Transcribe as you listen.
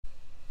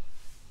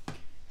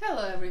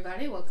Hello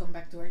everybody, welcome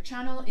back to our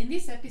channel. In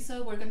this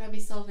episode we're going to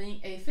be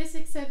solving a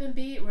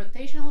PHY7B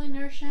rotational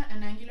inertia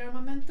and angular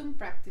momentum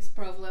practice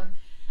problem.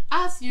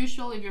 As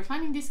usual, if you're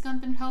finding this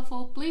content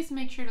helpful, please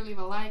make sure to leave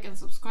a like and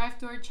subscribe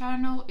to our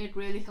channel. It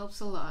really helps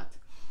a lot.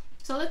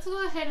 So let's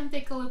go ahead and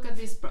take a look at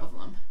this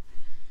problem.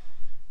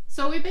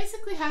 So we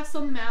basically have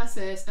some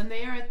masses and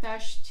they are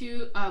attached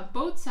to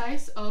both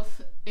sides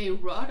of a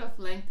rod of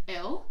length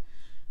L.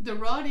 The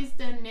rod is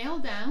then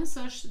nailed down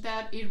such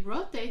that it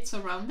rotates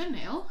around the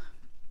nail.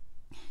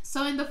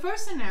 So in the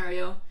first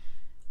scenario,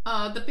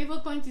 the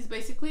pivot point is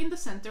basically in the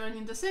center, and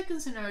in the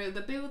second scenario,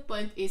 the pivot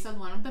point is at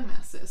one of the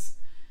masses.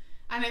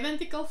 An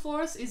identical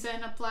force is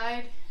then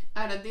applied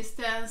at a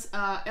distance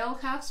L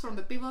halves from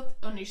the pivot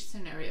on each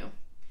scenario.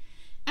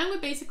 And we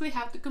basically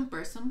have to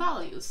compare some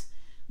values.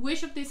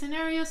 Which of these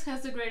scenarios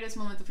has the greatest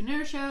moment of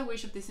inertia?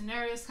 Which of these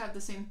scenarios have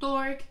the same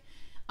torque?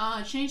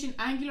 Change in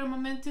angular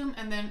momentum,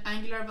 and then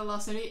angular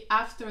velocity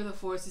after the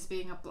force is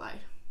being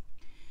applied.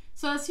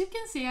 So as you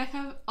can see, I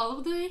have all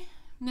of the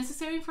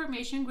necessary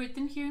information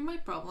written here in my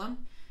problem.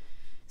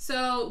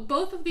 So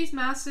both of these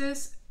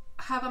masses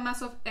have a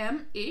mass of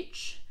m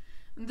each.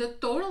 The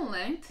total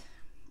length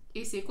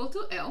is equal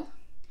to L,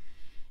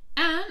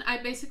 and I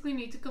basically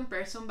need to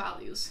compare some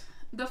values.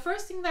 The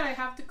first thing that I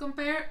have to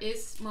compare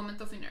is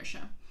moment of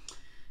inertia.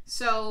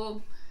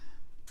 So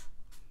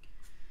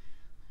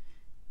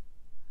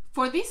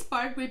for this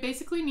part, we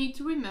basically need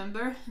to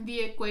remember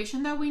the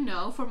equation that we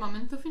know for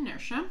moment of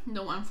inertia,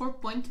 the one for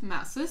point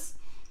masses.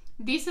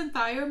 This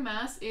entire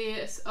mass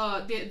is,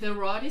 the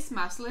rod is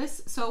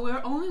massless, so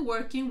we're only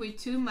working with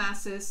two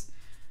masses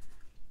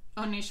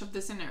on each of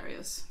the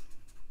scenarios.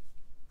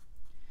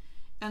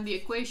 And the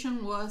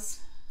equation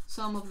was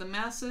sum of the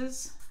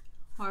masses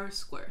r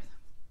squared.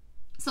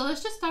 So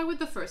let's just start with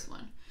the first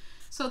one.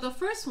 So the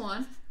first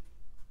one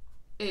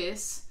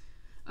is,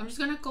 I'm just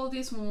gonna call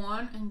this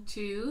 1 and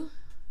 2.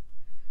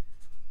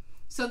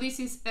 So this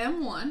is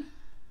M1,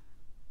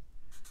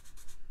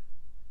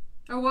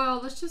 or well,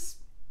 let's just,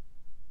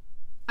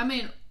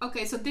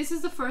 okay, so this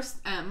is the first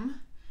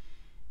M,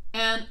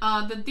 and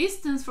the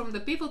distance from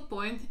the pivot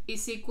point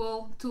is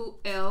equal to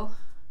L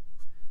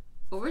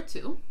over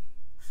 2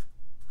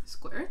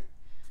 squared,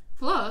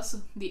 plus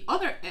the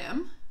other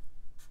M,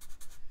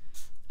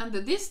 and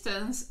the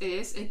distance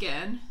is,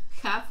 again,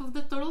 half of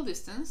the total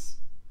distance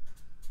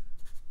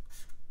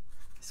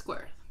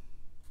squared.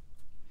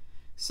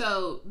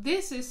 So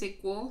this is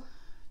equal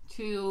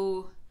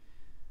to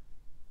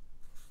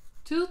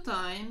 2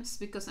 times,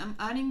 because I'm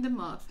adding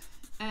them up,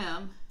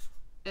 m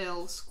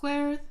L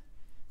squared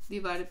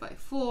divided by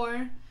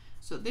 4.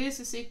 So this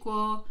is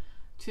equal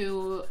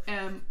to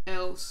m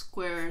L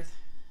squared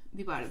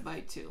divided by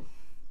 2.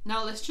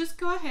 Now let's just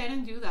go ahead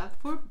and do that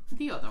for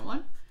the other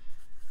one,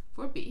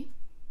 for B.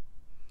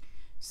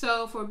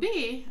 So for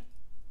B,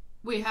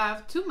 we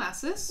have two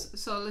masses.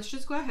 So let's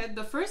just go ahead,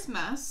 the first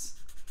mass,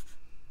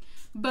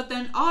 but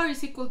then r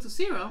is equal to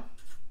 0,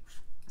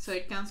 so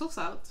it cancels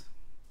out,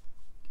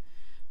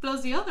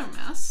 plus the other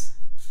mass.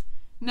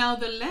 Now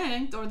the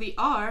length, or the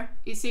r,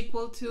 is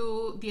equal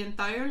to the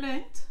entire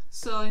length,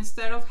 so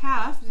instead of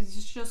half, this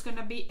is just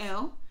gonna be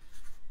L,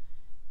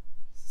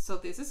 so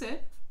this is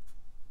it.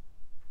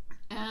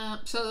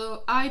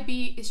 So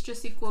IB is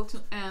just equal to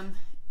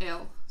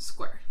ML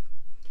squared.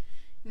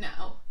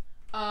 Now,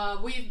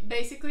 we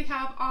basically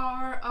have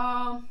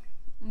our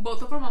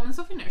both of our moments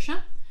of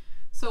inertia.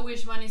 So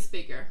which one is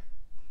bigger?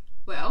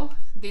 Well,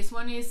 this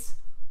one is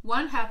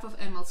 1/2 of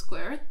ml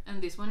squared,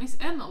 and this one is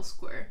ml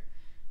squared.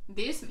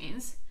 This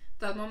means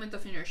that moment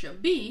of inertia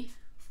B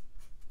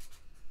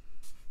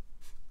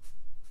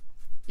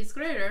is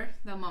greater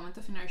than moment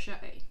of inertia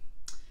A.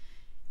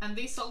 And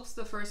this solves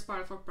the first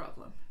part of our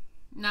problem.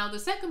 Now the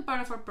second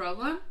part of our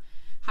problem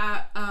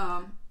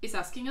is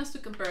asking us to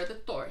compare the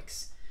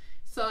torques.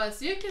 So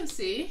as you can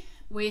see,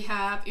 we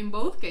have, in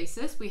both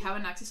cases, we have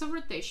an axis of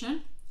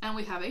rotation and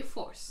we have a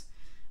force,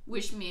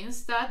 which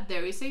means that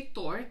there is a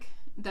torque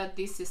that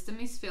this system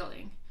is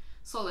feeling.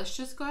 So let's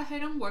just go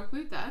ahead and work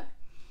with that.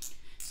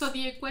 So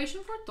the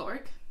equation for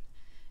torque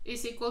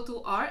is equal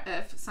to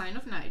Rf sine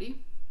of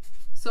 90.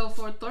 So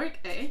for torque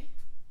A,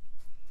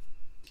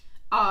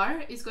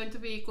 R is going to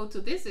be equal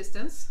to this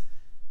distance.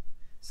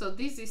 So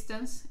this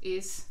distance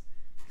is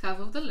half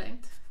of the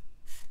length.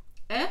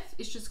 F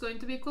is just going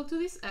to be equal to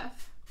this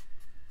F.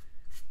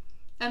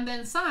 And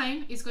then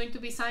sine is going to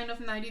be sine of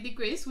 90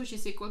 degrees, which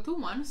is equal to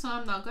 1, so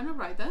I'm not going to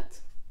write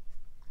that.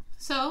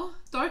 So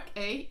torque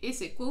A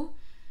is equal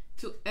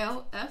to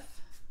LF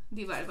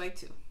divided by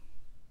 2.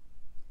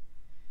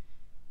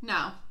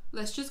 Now,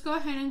 let's just go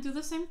ahead and do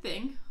the same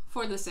thing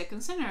for the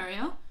second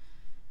scenario.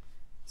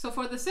 So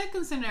for the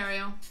second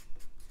scenario,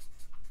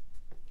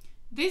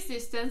 this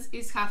distance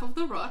is half of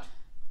the rod,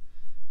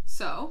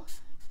 so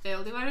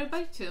L divided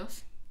by 2.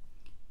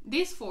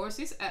 This force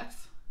is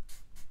F,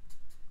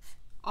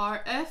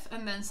 RF,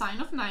 and then sine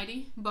of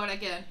 90, but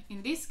again,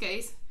 in this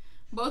case,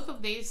 both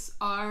of these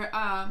are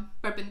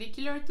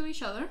perpendicular to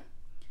each other,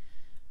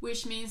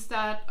 which means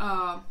that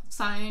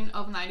sine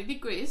of 90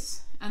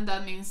 degrees, and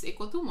that means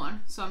equal to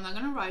 1, so I'm not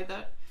going to write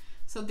that.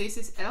 So this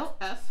is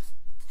LF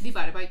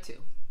divided by 2.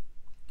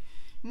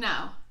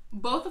 Now,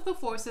 both of the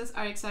forces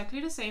are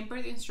exactly the same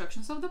per the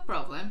instructions of the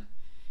problem.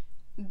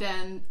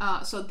 Then,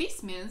 so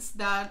this means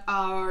that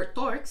our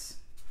torques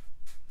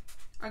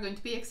are going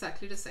to be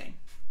exactly the same.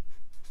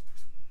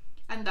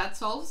 And that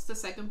solves the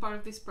second part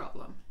of this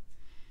problem.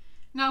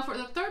 Now, for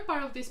the third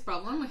part of this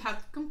problem, we have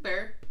to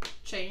compare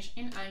change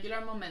in angular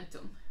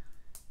momentum.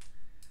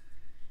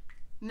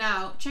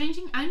 Now,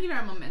 changing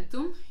angular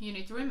momentum, you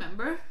need to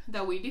remember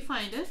that we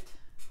defined it,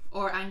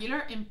 or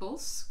angular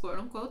impulse, quote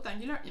unquote,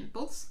 angular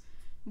impulse,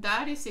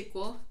 that is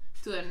equal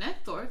to the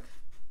net torque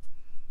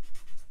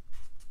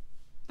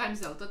times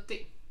delta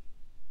T.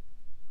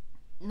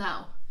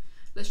 Now,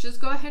 let's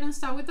just go ahead and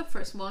start with the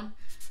first one.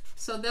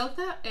 So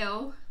delta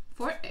L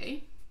for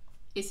A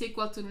is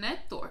equal to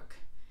net torque.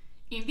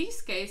 In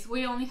this case,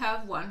 we only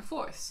have one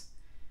force,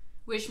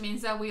 which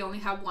means that we only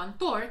have one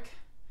torque.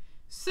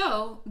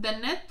 So the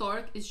net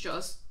torque is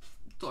just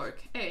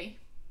torque A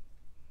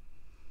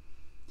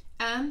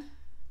and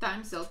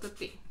times delta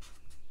T.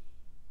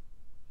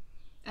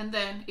 And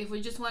then if we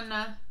just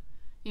wanna,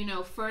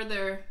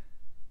 further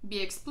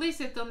be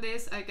explicit on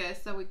this, I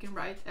guess that we can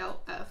write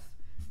LF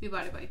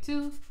divided by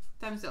 2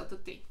 times delta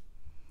T.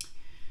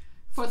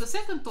 For the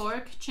second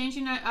torque,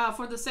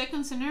 for the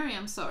second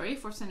scenario,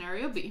 for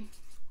scenario B,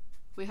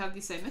 we have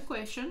the same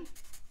equation,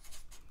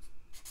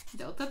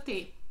 delta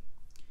T.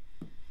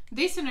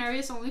 This scenario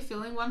is only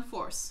feeling one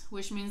force,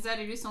 which means that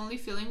it is only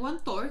feeling one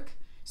torque,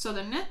 so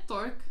the net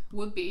torque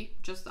would be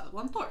just that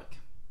one torque.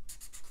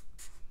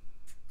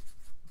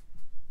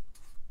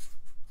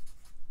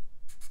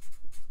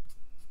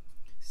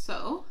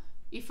 So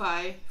if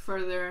I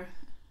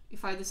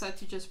decide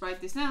to just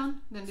write this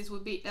down, then this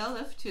would be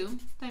LF2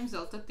 times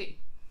delta T.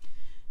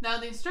 Now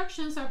the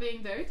instructions are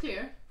being very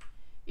clear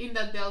in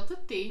that delta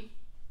T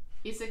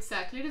is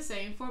exactly the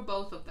same for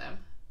both of them.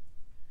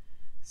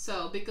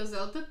 So because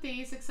delta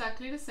T is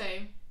exactly the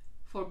same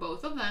for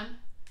both of them,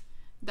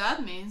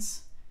 that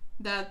means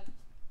that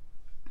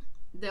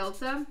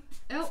delta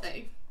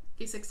LA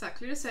is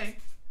exactly the same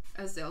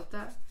as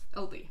delta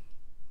LB.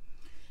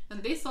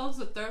 And this solves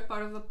the third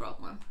part of the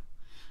problem.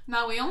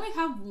 Now we only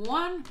have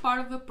one part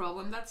of the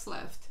problem that's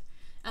left.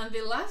 And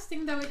the last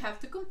thing that we have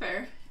to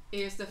compare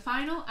is the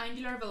final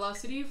angular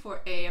velocity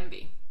for A and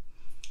B.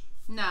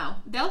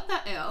 Now,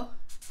 delta L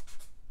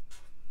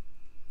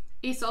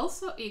is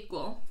also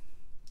equal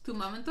to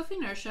moment of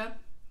inertia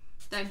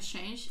times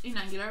change in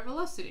angular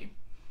velocity.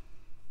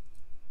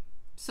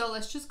 So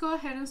let's just go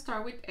ahead and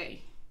start with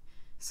A.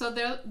 So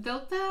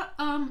delta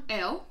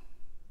L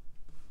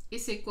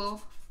is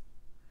equal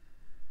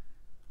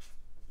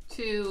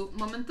to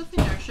moment of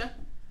inertia.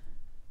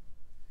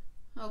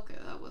 Okay,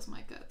 that was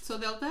my cut. So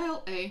delta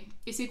LA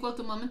is equal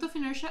to moment of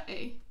inertia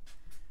A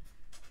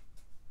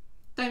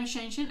times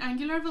change in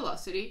angular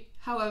velocity.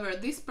 However,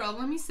 this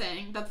problem is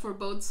saying that for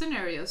both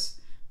scenarios,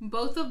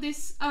 both of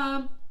these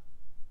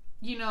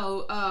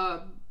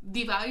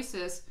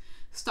devices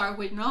start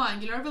with no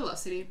angular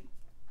velocity.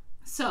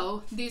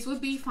 So this would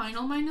be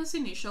final minus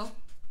initial,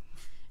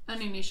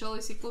 and initial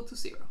is equal to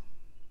 0.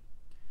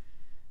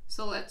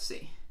 So let's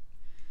see.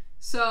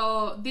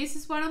 So this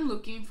is what I'm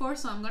looking for,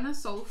 so I'm gonna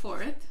solve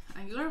for it.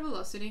 Angular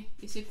velocity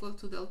is equal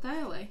to delta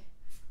LA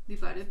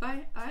divided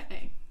by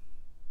IA.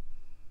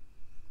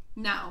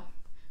 Now,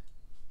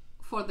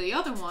 for the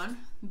other one,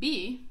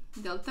 B,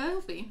 delta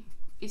LB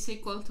is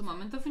equal to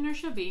moment of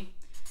inertia B,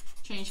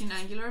 change in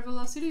angular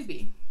velocity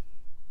B.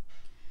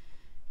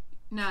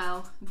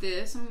 Now,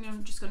 this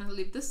I'm just gonna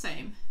leave the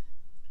same.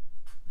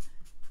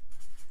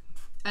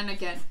 And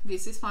again,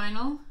 this is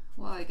final.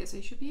 Well, I guess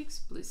I should be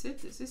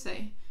explicit. This is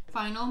A.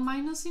 Final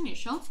minus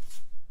initial.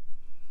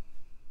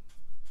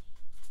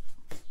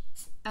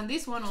 And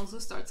this one also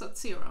starts at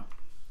 0.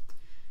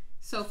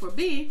 So for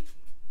B,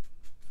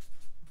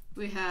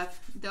 we have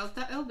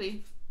delta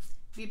LB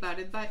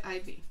divided by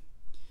IB.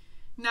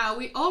 Now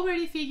we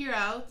already figured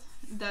out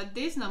that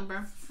this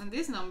number and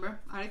this number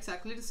are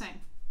exactly the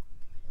same.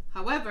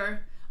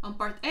 However, on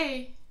part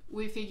A,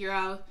 we figure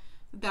out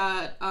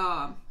that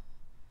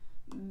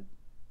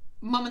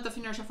moment of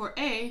inertia for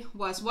A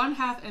was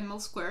 1/2 ml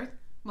squared.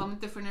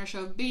 Moment of inertia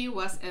of B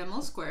was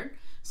ml squared,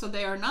 so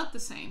they are not the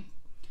same.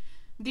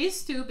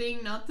 These two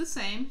being not the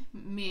same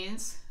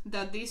means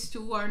that these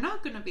two are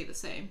not going to be the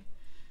same.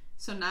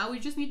 So now we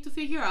just need to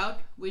figure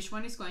out which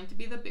one is going to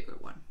be the bigger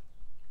one.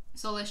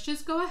 So let's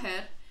just go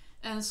ahead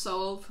and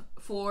solve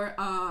for,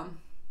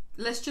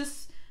 let's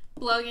just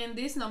plug in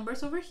these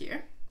numbers over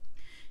here.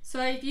 So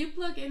if you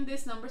plug in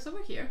these numbers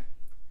over here,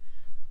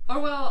 or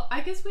well, I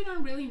guess we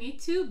don't really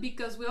need to,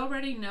 because we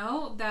already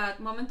know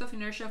that moment of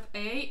inertia of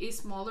A is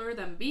smaller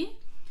than B.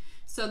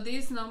 So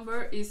this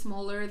number is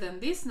smaller than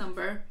this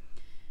number,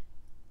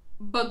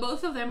 but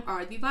both of them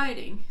are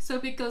dividing. So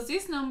because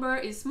this number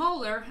is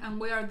smaller and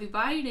we are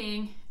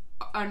dividing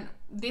on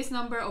this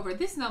number over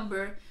this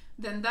number,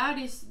 then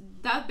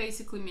that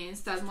basically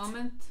means that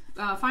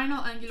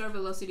final angular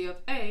velocity of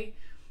A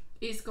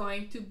is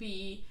going to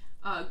be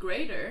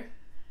greater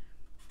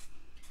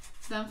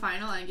than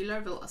final angular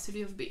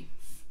velocity of B.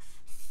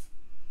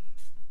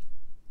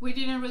 we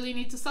didn't really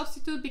need to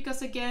substitute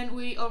because again,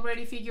 we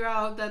already figured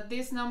out that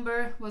this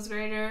number was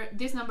greater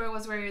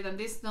than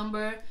this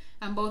number,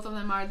 and both of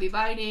them are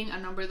dividing a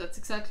number that's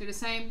exactly the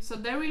same. So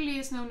there really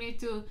is no need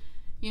to,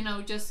 you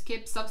know, just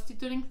keep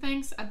substituting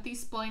things. At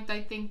this point,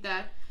 I think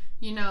that,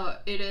 you know,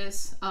 it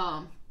is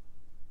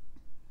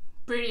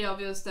pretty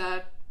obvious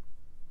that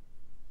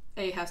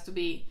A has to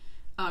be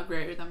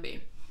greater than B.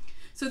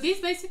 So this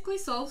basically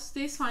solves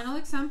this final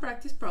exam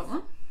practice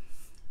problem.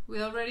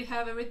 We already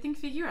have everything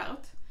figured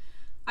out.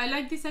 I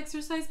like this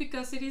exercise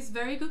because it is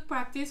very good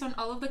practice on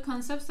all of the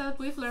concepts that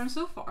we've learned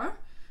so far,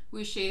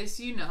 which is,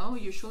 you know,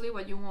 usually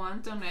what you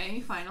want on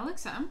a final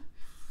exam.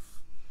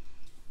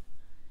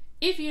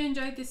 If you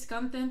enjoyed this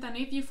content and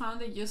if you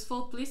found it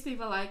useful, please leave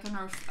a like on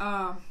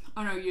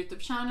our YouTube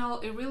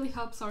channel. It really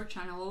helps our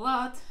channel a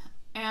lot,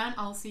 and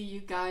I'll see you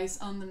guys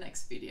on the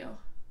next video.